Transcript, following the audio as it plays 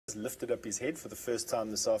lifted up his head for the first time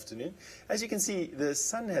this afternoon. As you can see, the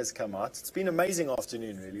sun has come out. It's been an amazing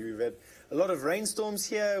afternoon, really. We've had a lot of rainstorms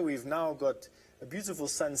here. We've now got a beautiful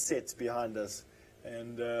sunset behind us,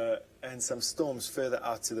 and some storms further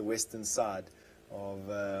out to the western side of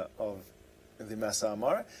the Masai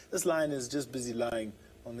Mara. This lion is just busy lying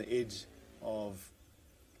on the edge of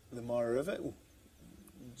the Mara River. Ooh,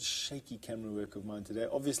 shaky camera work of mine today.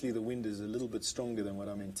 Obviously, the wind is a little bit stronger than what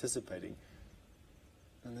I'm anticipating.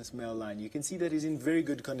 And this male lion, you can see that he's in very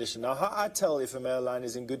good condition. Now, how I tell if a male lion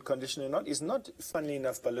is in good condition or not is not, funnily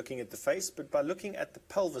enough, by looking at the face, but by looking at the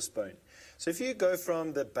pelvis bone. So if you go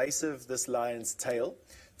from the base of this lion's tail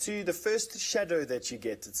to the first shadow that you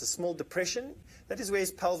get, it's a small depression. That is where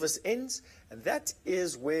his pelvis ends, and that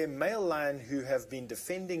is where male lion who have been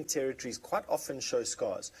defending territories quite often show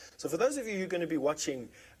scars. So for those of you who are going to be watching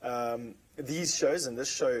these shows and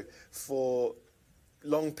this show for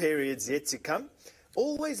long periods yet to come,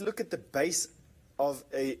 always look at the base of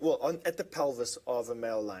at the pelvis of a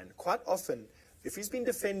male lion. Quite often, if he's been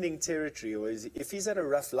defending territory or if he's had a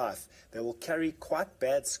rough life, they will carry quite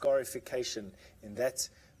bad scarification in that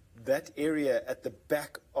area at the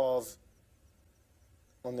back on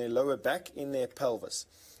their lower back in their pelvis.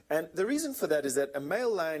 And the reason for that is that a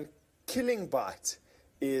male lion killing bite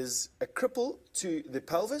is a cripple to the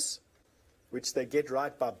pelvis, which they get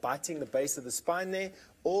right by biting the base of the spine there,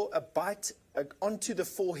 or a bite onto the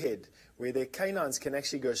forehead, where their canines can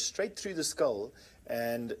actually go straight through the skull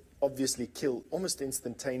and obviously kill almost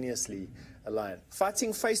instantaneously a lion.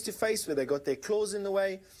 Fighting face to face, where they got their claws in the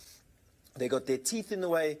way, they got their teeth in the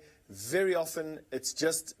way, very often it's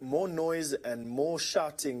just more noise and more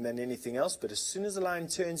shouting than anything else. But as soon as the lion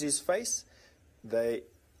turns his face,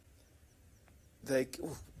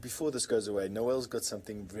 before this goes away, Noel's got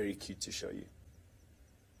something very cute to show you.